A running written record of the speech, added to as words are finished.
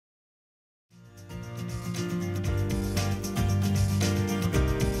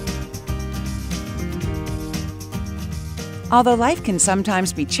Although life can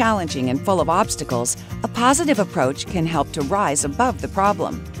sometimes be challenging and full of obstacles, a positive approach can help to rise above the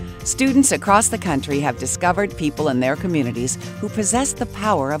problem. Students across the country have discovered people in their communities who possess the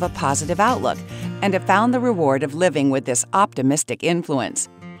power of a positive outlook and have found the reward of living with this optimistic influence.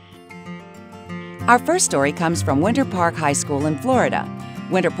 Our first story comes from Winter Park High School in Florida.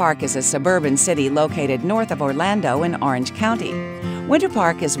 Winter Park is a suburban city located north of Orlando in Orange County. Winter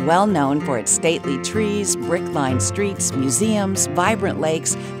Park is well known for its stately trees, brick-lined streets, museums, vibrant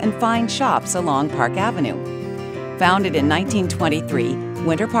lakes, and fine shops along Park Avenue. Founded in 1923,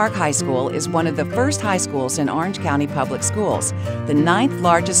 Winter Park High School is one of the first high schools in Orange County Public Schools, the 9th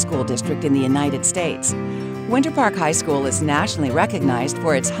largest school district in the United States. Winter Park High School is nationally recognized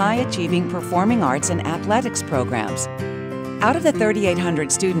for its high-achieving performing arts and athletics programs. Out of the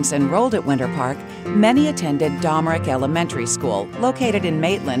 3,800 students enrolled at Winter Park, many attended Domerick Elementary School, located in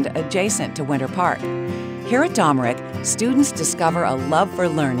Maitland, adjacent to Winter Park. Here at Domerick, students discover a love for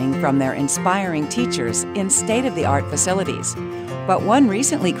learning from their inspiring teachers in state-of-the-art facilities. But one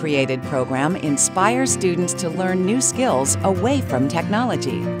recently created program inspires students to learn new skills away from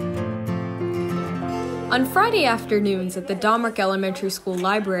technology. On Friday afternoons at the Domerick Elementary School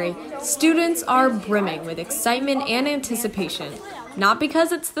library, students are brimming with excitement and anticipation, not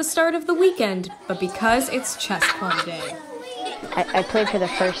because it's the start of the weekend, but because it's chess club day. I played for the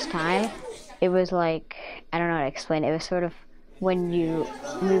first time. It was like, I don't know how to explain it. It was sort of when you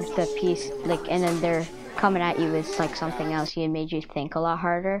moved the piece, and then they're coming at you with like something else. It made you think a lot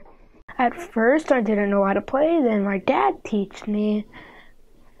harder. At first, I didn't know how to play. Then my dad taught me.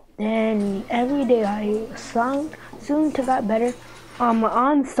 Then every day I soon got better.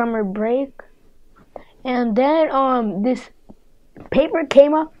 On summer break, and then this paper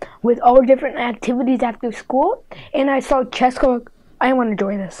came up with all different activities after school, and I saw chess club. I want to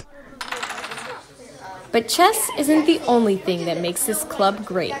join this. But chess isn't the only thing that makes this club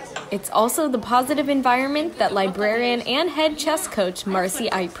great. It's also the positive environment that librarian and head chess coach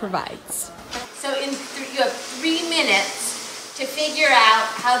Marcy Ite provides. So you have 3 minutes to figure out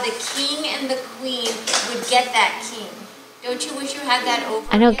how the king and the queen would get that king. Don't you wish you had that over?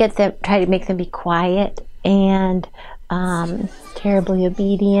 I don't get them, try to make them be quiet and terribly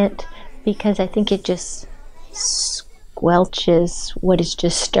obedient, because I think it just squelches what is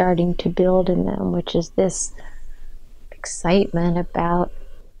just starting to build in them, which is this excitement about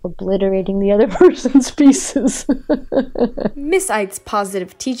obliterating the other person's pieces. Miss Ite's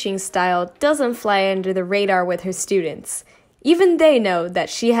positive teaching style doesn't fly under the radar with her students. Even they know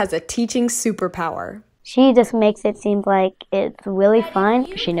that she has a teaching superpower. She just makes it seem like it's really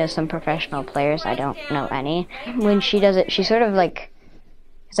fun. She knows some professional players. I don't know any. When she does it, she sort of like,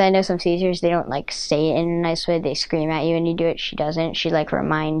 because I know some teachers, they don't like say it in a nice way. They scream at you and you do it. She doesn't. She like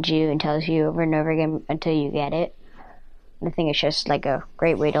reminds you and tells you over and over again until you get it. I think it's just like a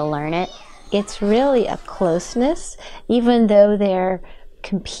great way to learn it. It's really a closeness, even though they're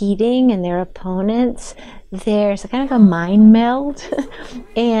competing and they're opponents. There's kind of a mind meld,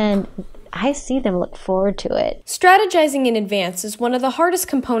 and I see them look forward to it. Strategizing in advance is one of the hardest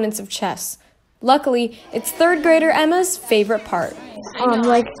components of chess. Luckily, it's third grader Emma's favorite part.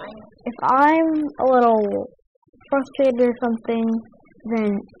 Like, if I'm a little frustrated or something,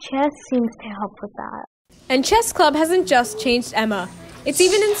 then chess seems to help with that. And Chess Club hasn't just changed Emma. It's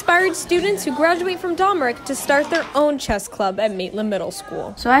even inspired students who graduate from Domerick to start their own chess club at Maitland Middle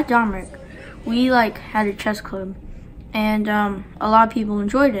School. So at Domerick, we had a chess club, and a lot of people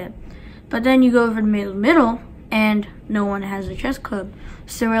enjoyed it. But then you go over to Maitland Middle, and no one has a chess club.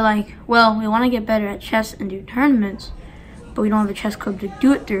 So we're like, well, we want to get better at chess and do tournaments, but we don't have a chess club to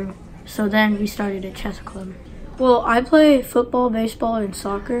do it through. So then we started a chess club. Well, I play football, baseball, and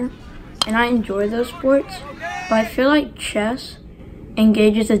soccer, and I enjoy those sports, but I feel like chess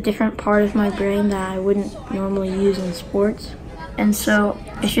engages a different part of my brain that I wouldn't normally use in sports, and so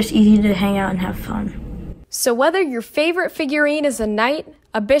it's just easy to hang out and have fun. So whether your favorite figurine is a knight,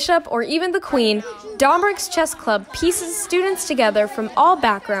 a bishop, or even the queen, Domerick's Chess Club pieces students together from all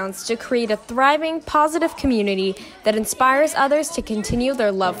backgrounds to create a thriving, positive community that inspires others to continue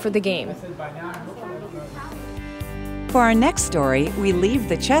their love for the game. For our next story, we leave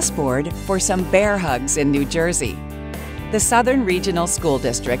the chessboard for some bear hugs in New Jersey. The Southern Regional School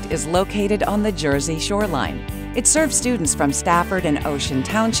District is located on the Jersey shoreline. It serves students from Stafford and Ocean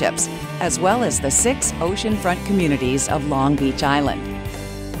townships, as well as the 6 oceanfront communities of Long Beach Island.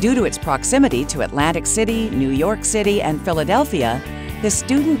 Due to its proximity to Atlantic City, New York City, and Philadelphia, the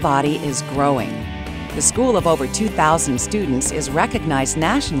student body is growing. The school of over 2,000 students is recognized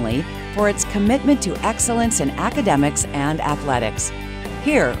nationally for its commitment to excellence in academics and athletics.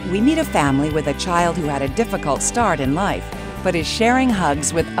 Here, we meet a family with a child who had a difficult start in life. but is sharing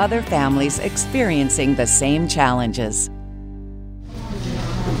hugs with other families experiencing the same challenges.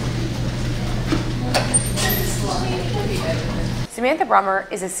 Samantha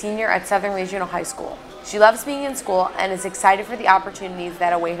Brummer is a senior at Southern Regional High School. She loves being in school and is excited for the opportunities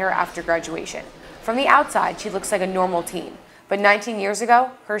that await her after graduation. From the outside, she looks like a normal teen, but 19 years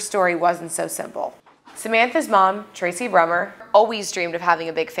ago, her story wasn't so simple. Samantha's mom, Tracy Brummer, always dreamed of having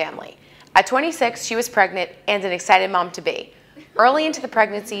a big family. At 26, she was pregnant and an excited mom-to-be. Early into the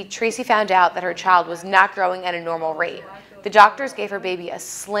pregnancy, Tracy found out that her child was not growing at a normal rate. The doctors gave her baby a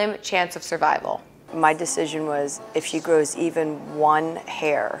slim chance of survival. My decision was, if she grows even one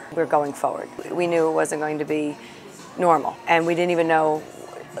hair, we're going forward. We knew it wasn't going to be normal, and we didn't even know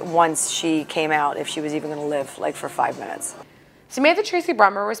once she came out if she was even going to live like for 5 minutes. Samantha Tracy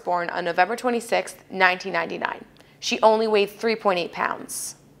Brummer was born on November 26, 1999. She only weighed 3.8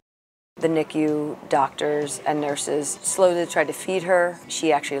 pounds. The NICU doctors and nurses slowly tried to feed her.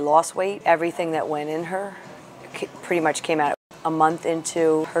 She actually lost weight. Everything that went in her pretty much came out. A month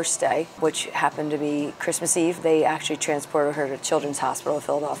into her stay, which happened to be Christmas Eve, they actually transported her to Children's Hospital of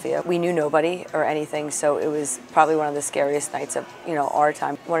Philadelphia. We knew nobody or anything, so it was probably one of the scariest nights of our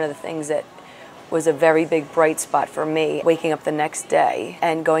time. One of the things that was a very big bright spot for me, waking up the next day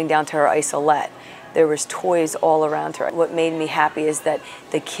and going down to her isolette. There was toys all around her. What made me happy is that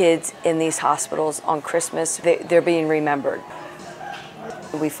the kids in these hospitals on Christmas, they're being remembered.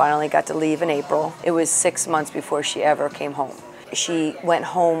 We finally got to leave in April. It was 6 months before she ever came home. She went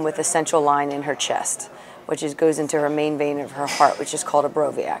home with a central line in her chest, which goes into her main vein of her heart, which is called a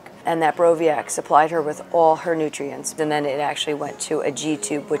Broviac. And that Broviac supplied her with all her nutrients. And then it actually went to a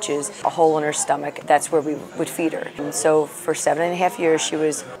G-tube, which is a hole in her stomach. That's where we would feed her. And so for 7.5 years, she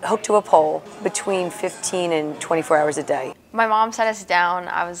was hooked to a pole between 15 and 24 hours a day. My mom sat us down.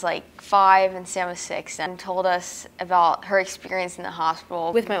 I was like 5 and Sam was 6, and told us about her experience in the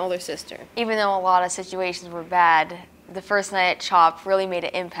hospital with my older sister. Even though a lot of situations were bad, the first night at CHOP really made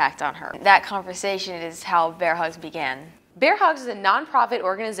an impact on her. That conversation is how Bear Hugs began. Bear Hugs is a nonprofit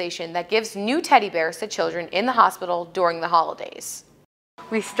organization that gives new teddy bears to children in the hospital during the holidays.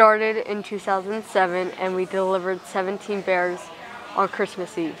 We started in 2007 and we delivered 17 bears on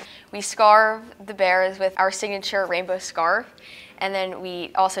Christmas Eve. We scarf the bears with our signature rainbow scarf, and then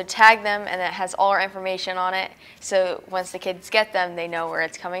we also tag them, and it has all our information on it, so once the kids get them, they know where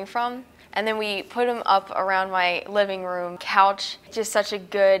it's coming from. And then we put them up around my living room couch. Just such a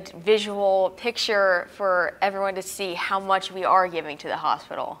good visual picture for everyone to see how much we are giving to the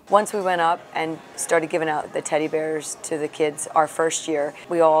hospital. Once we went up and started giving out the teddy bears to the kids our first year,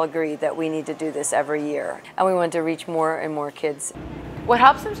 we all agreed that we need to do this every year. And we wanted to reach more and more kids. What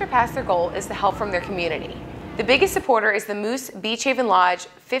helps them surpass their goal is the help from their community. The biggest supporter is the Moose Beach Haven Lodge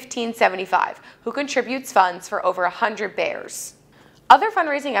 1575, who contributes funds for over 100 bears. Other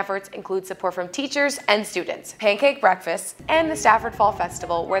fundraising efforts include support from teachers and students, pancake breakfasts, and the Stafford Fall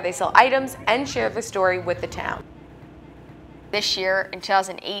Festival, where they sell items and share the story with the town. This year, in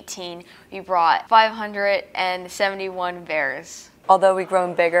 2018, we brought 571 bears. Although we've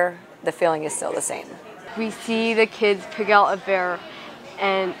grown bigger, the feeling is still the same. We see the kids pick out a bear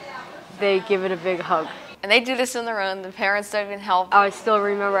and they give it a big hug. And they do this on their own. The parents don't even help. I still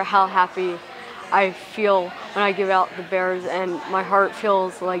remember how happy I feel when I give out the bears, and my heart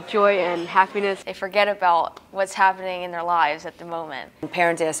feels like joy and happiness. They forget about what's happening in their lives at the moment.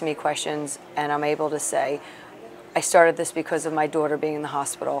 Parents ask me questions and I'm able to say, I started this because of my daughter being in the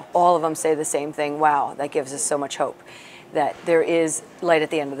hospital. All of them say the same thing, wow, that gives us so much hope, that there is light at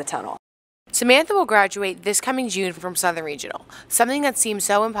the end of the tunnel. Samantha will graduate this coming June from Southern Regional. Something that seemed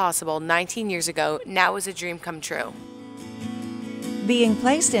so impossible 19 years ago now is a dream come true. Being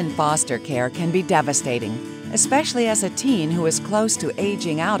placed in foster care can be devastating, especially as a teen who is close to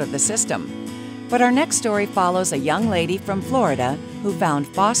aging out of the system. But our next story follows a young lady from Florida who found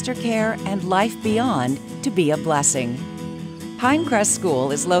foster care and life beyond to be a blessing. Pinecrest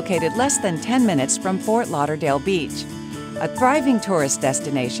School is located less than 10 minutes from Fort Lauderdale Beach. A thriving tourist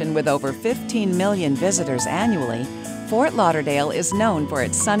destination with over 15 million visitors annually, Fort Lauderdale is known for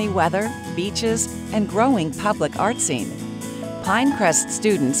its sunny weather, beaches, and growing public art scene. Pinecrest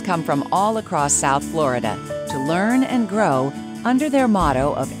students come from all across South Florida to learn and grow under their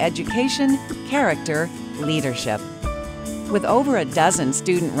motto of education, character, leadership. With over a dozen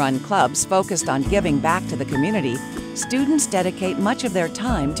student-run clubs focused on giving back to the community, students dedicate much of their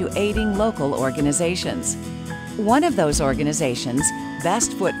time to aiding local organizations. One of those organizations,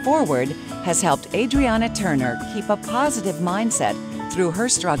 Best Foot Forward, has helped Adriana Turner keep a positive mindset through her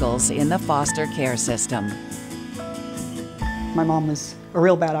struggles in the foster care system. My mom was a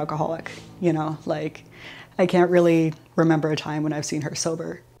real bad alcoholic, I can't really remember a time when I've seen her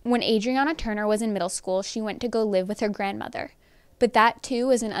sober. When Adriana Turner was in middle school, she went to go live with her grandmother. But that, too,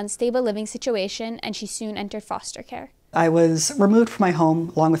 was an unstable living situation, and she soon entered foster care. I was removed from my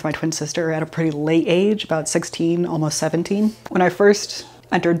home along with my twin sister at a pretty late age, about 16, almost 17. When I first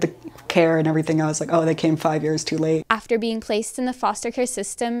entered the care and everything, I was like, oh, they came 5 years too late. After being placed in the foster care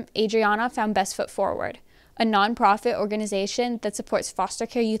system, Adriana found Best Foot Forward, a nonprofit organization that supports foster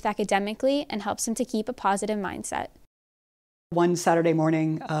care youth academically and helps them to keep a positive mindset. One Saturday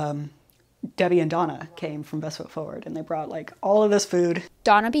morning, Debbie and Donna came from Best Foot Forward, and they brought like all of this food.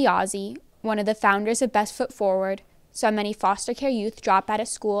 Donna Biazzi, one of the founders of Best Foot Forward, saw many foster care youth drop out of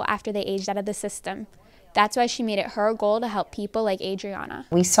school after they aged out of the system. That's why she made it her goal to help people like Adriana.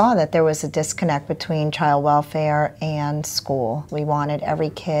 We saw that there was a disconnect between child welfare and school. We wanted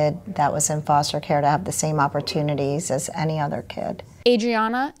every kid that was in foster care to have the same opportunities as any other kid.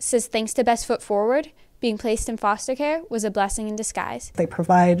 Adriana says thanks to Best Foot Forward, being placed in foster care was a blessing in disguise. They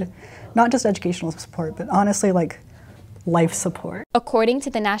provide not just educational support, but honestly like life support. According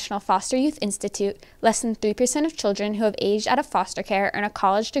to the National Foster Youth Institute, less than 3% of children who have aged out of foster care earn a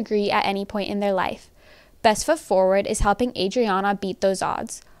college degree at any point in their life. Best Foot Forward is helping Adriana beat those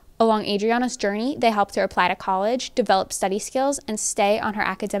odds. Along Adriana's journey, they helped her apply to college, develop study skills, and stay on her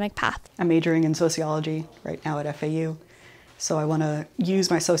academic path. I'm majoring in sociology right now at FAU, so I want to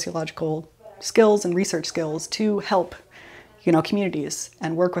use my sociological skills and research skills to help, communities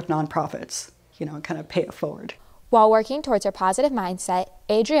and work with nonprofits, and kind of pay it forward. While working towards her positive mindset,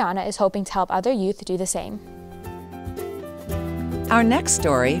 Adriana is hoping to help other youth do the same. Our next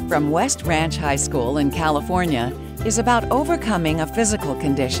story from West Ranch High School in California is about overcoming a physical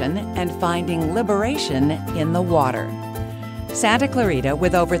condition and finding liberation in the water. Santa Clarita,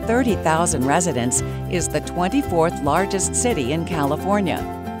 with over 30,000 residents, is the 24th largest city in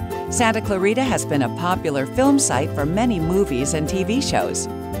California. Santa Clarita has been a popular film site for many movies and TV shows.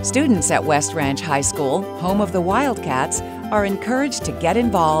 Students at West Ranch High School, home of the Wildcats, are encouraged to get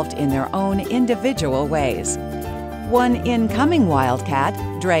involved in their own individual ways. One incoming Wildcat,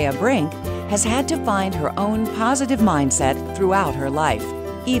 Breanna Brink, has had to find her own positive mindset throughout her life,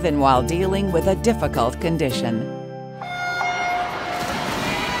 even while dealing with a difficult condition.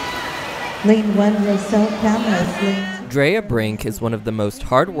 Lane 1, Roselle Cameras. Breanna Brink is one of the most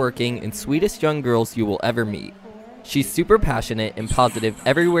hardworking and sweetest young girls you will ever meet. She's super passionate and positive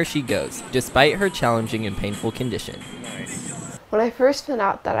everywhere she goes, despite her challenging and painful condition. When I first found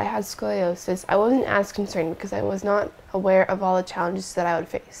out that I had scoliosis, I wasn't as concerned because I was not aware of all the challenges that I would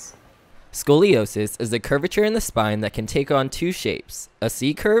face. Scoliosis is a curvature in the spine that can take on two shapes, a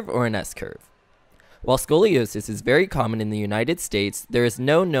C curve or an S curve. While scoliosis is very common in the United States, there is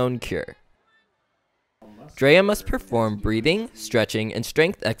no known cure. Breanna must perform breathing, stretching, and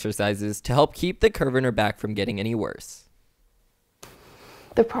strength exercises to help keep the curve in her back from getting any worse.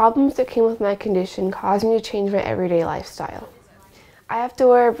 The problems that came with my condition caused me to change my everyday lifestyle. I have to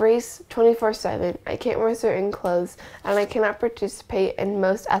wear a brace 24/7, I can't wear certain clothes, and I cannot participate in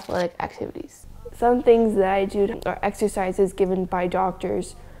most athletic activities. Some things that I do are exercises given by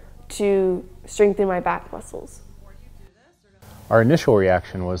doctors to strengthen my back muscles. Our initial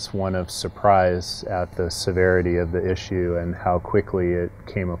reaction was one of surprise at the severity of the issue and how quickly it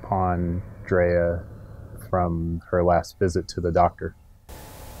came upon Breanna from her last visit to the doctor.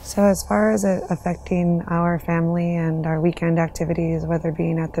 So as far as it affecting our family and our weekend activities, whether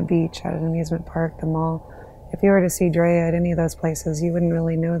being at the beach, at an amusement park, the mall, if you were to see Breanna at any of those places, you wouldn't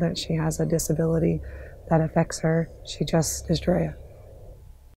really know that she has a disability that affects her. She just is Breanna.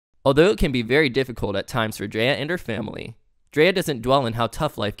 Although it can be very difficult at times for Breanna and her family, Breanna doesn't dwell on how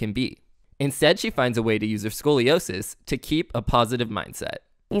tough life can be. Instead, she finds a way to use her scoliosis to keep a positive mindset.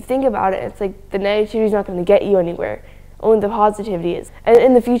 You think about it, it's like the negativity is not going to get you anywhere. Only the positivity is. And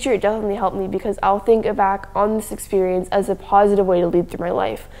in the future, it definitely helped me because I'll think back on this experience as a positive way to lead through my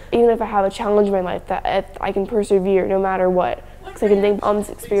life. Even if I have a challenge in my life, that I can persevere no matter what. Because I can think on this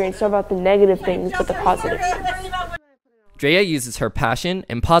experience, not about the negative things, but the positive things. Breanna uses her passion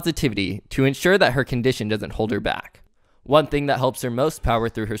and positivity to ensure that her condition doesn't hold her back. One thing that helps her most power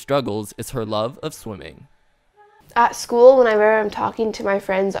through her struggles is her love of swimming. At school, whenever I'm talking to my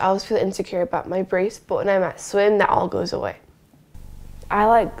friends, I always feel insecure about my brace, but when I'm at swim, that all goes away. I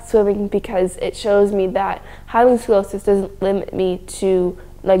like swimming because it shows me that having scoliosis doesn't limit me to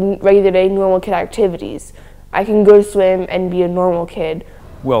regular day normal kid activities. I can go swim and be a normal kid.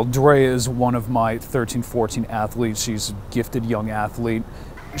 Well, Breanna is one of my 13-14 athletes. She's a gifted young athlete.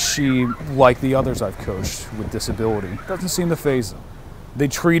 She, like the others I've coached with disability, doesn't seem to faze them. They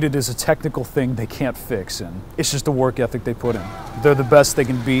treat it as a technical thing they can't fix, and it's just the work ethic they put in. They're the best they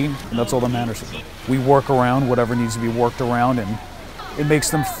can be, and that's all that matters. We work around whatever needs to be worked around, and it makes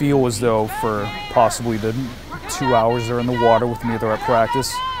them feel as though for possibly the 2 hours they're in the water with me, they're at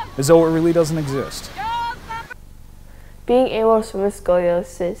practice, as though it really doesn't exist. Being able to swim with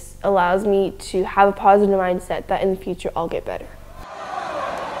scoliosis allows me to have a positive mindset that in the future I'll get better.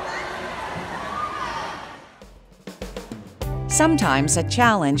 Sometimes a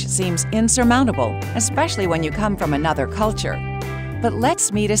challenge seems insurmountable, especially when you come from another culture. But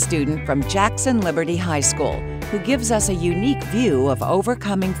let's meet a student from Jackson Liberty High School who gives us a unique view of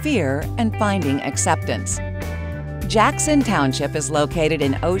overcoming fear and finding acceptance. Jackson Township is located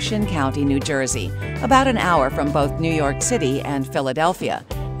in Ocean County, New Jersey, about an hour from both New York City and Philadelphia,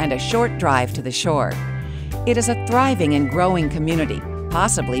 and a short drive to the shore. It is a thriving and growing community,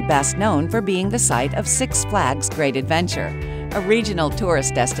 possibly best known for being the site of Six Flags Great Adventure, a regional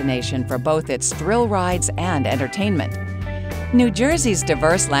tourist destination for both its thrill rides and entertainment. New Jersey's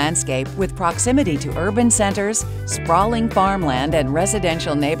diverse landscape, with proximity to urban centers, sprawling farmland, and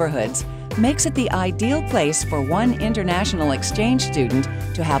residential neighborhoods, makes it the ideal place for one international exchange student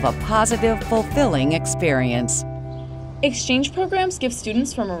to have a positive, fulfilling experience. Exchange programs give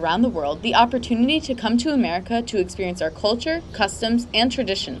students from around the world the opportunity to come to America to experience our culture, customs, and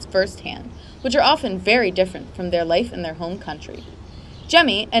traditions firsthand, which are often very different from their life in their home country.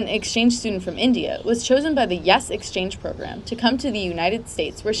 Jemmy, an exchange student from India, was chosen by the YES Exchange program to come to the United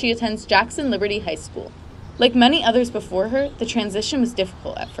States, where she attends Jackson Liberty High School. Like many others before her, the transition was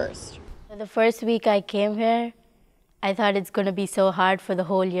difficult at first. The first week I came here, I thought it's going to be so hard for the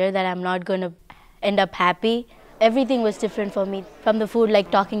whole year that I'm not going to end up happy. Everything was different for me, from the food, like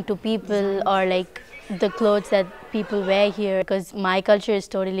talking to people, or like the clothes that people wear here, because my culture is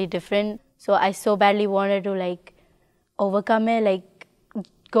totally different. So I so badly wanted to like overcome it, like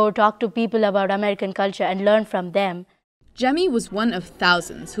go talk to people about American culture and learn from them. Jemmy was one of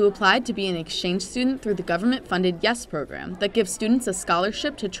thousands who applied to be an exchange student through the government-funded YES program that gives students a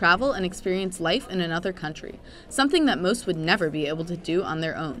scholarship to travel and experience life in another country, something that most would never be able to do on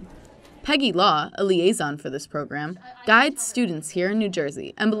their own. Peggy Law, a liaison for this program, guides students here in New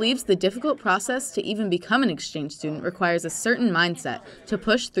Jersey and believes the difficult process to even become an exchange student requires a certain mindset to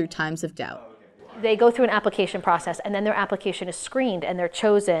push through times of doubt. They go through an application process, and then their application is screened, and they're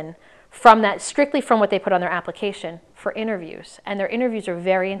chosen from that, strictly from what they put on their application, for interviews. And their interviews are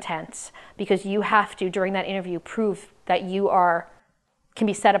very intense because you have to, during that interview, prove that you can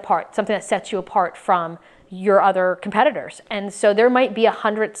be set apart, something that sets you apart from your other competitors. And so there might be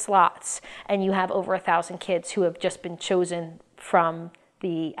 100 slots, and you have over 1,000 kids who have just been chosen from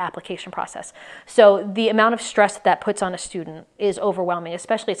the application process. So the amount of stress that puts on a student is overwhelming,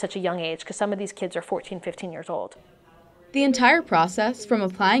 especially at such a young age, because some of these kids are 14, 15 years old. The entire process, from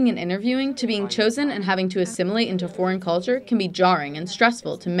applying and interviewing to being chosen and having to assimilate into foreign culture, can be jarring and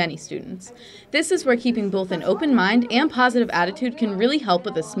stressful to many students. This is where keeping both an open mind and positive attitude can really help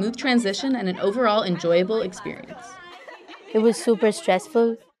with a smooth transition and an overall enjoyable experience. It was super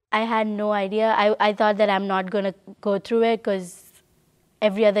stressful. I had no idea. I thought that I'm not going to go through it because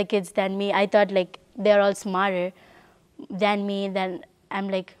every other kids than me, I thought like they're all smarter than me, then I'm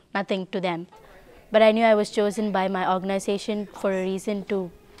like nothing to them. But I knew I was chosen by my organization for a reason,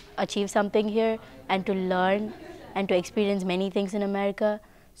 to achieve something here and to learn and to experience many things in America.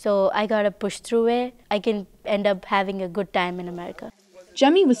 So I gotta push through it. I can end up having a good time in America.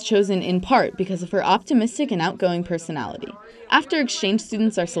 Jemmy was chosen in part because of her optimistic and outgoing personality. After exchange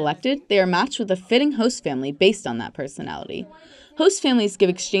students are selected, they are matched with a fitting host family based on that personality. Host families give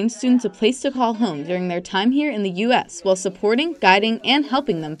exchange students a place to call home during their time here in the U.S. while supporting, guiding, and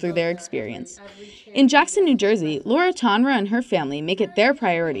helping them through their experience. In Jackson, New Jersey, Laura Tonra and her family make it their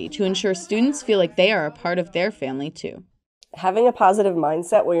priority to ensure students feel like they are a part of their family too. Having a positive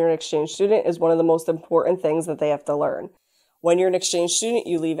mindset when you're an exchange student is one of the most important things that they have to learn. When you're an exchange student,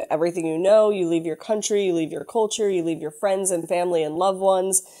 you leave everything you know, you leave your country, you leave your culture, you leave your friends and family and loved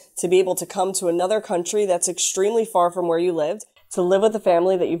ones to be able to come to another country that's extremely far from where you lived, to live with a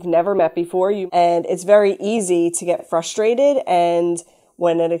family that you've never met before. And it's very easy to get frustrated, and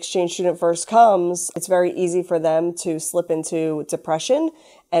when an exchange student first comes, it's very easy for them to slip into depression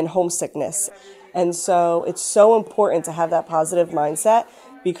and homesickness. And so it's so important to have that positive mindset,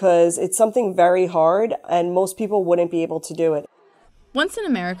 because it's something very hard and most people wouldn't be able to do it. Once in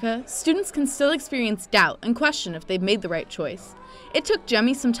America, students can still experience doubt and question if they've made the right choice. It took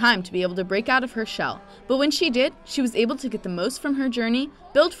Jemmy some time to be able to break out of her shell, but when she did, she was able to get the most from her journey,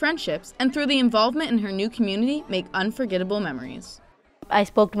 build friendships, and through the involvement in her new community, make unforgettable memories. I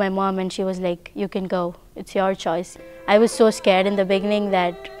spoke to my mom and she was like, you can go, it's your choice. I was so scared in the beginning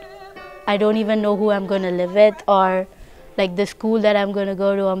that I don't even know who I'm going to live with, or like the school that I'm going to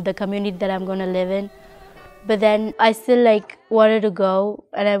go to, or the community that I'm going to live in. But then I still like wanted to go,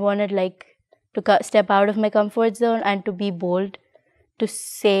 and I wanted like to step out of my comfort zone and to be bold, to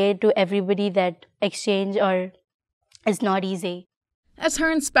say to everybody that exchange is not easy. As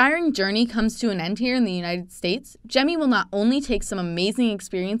her inspiring journey comes to an end here in the United States, Jemmy will not only take some amazing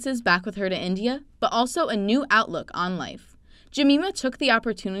experiences back with her to India, but also a new outlook on life. Jemima took the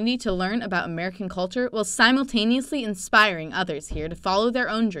opportunity to learn about American culture while simultaneously inspiring others here to follow their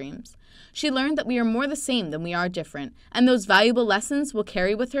own dreams. She learned that we are more the same than we are different, and those valuable lessons will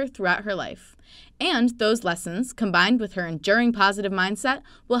carry with her throughout her life. And those lessons, combined with her enduring positive mindset,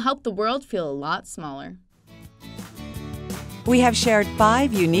 will help the world feel a lot smaller. We have shared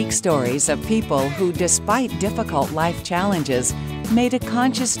 5 unique stories of people who, despite difficult life challenges, made a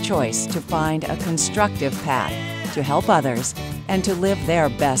conscious choice to find a constructive path to help others and to live their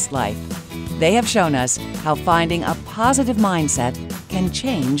best life. They have shown us how finding a positive mindset can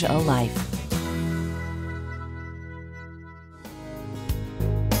change a life.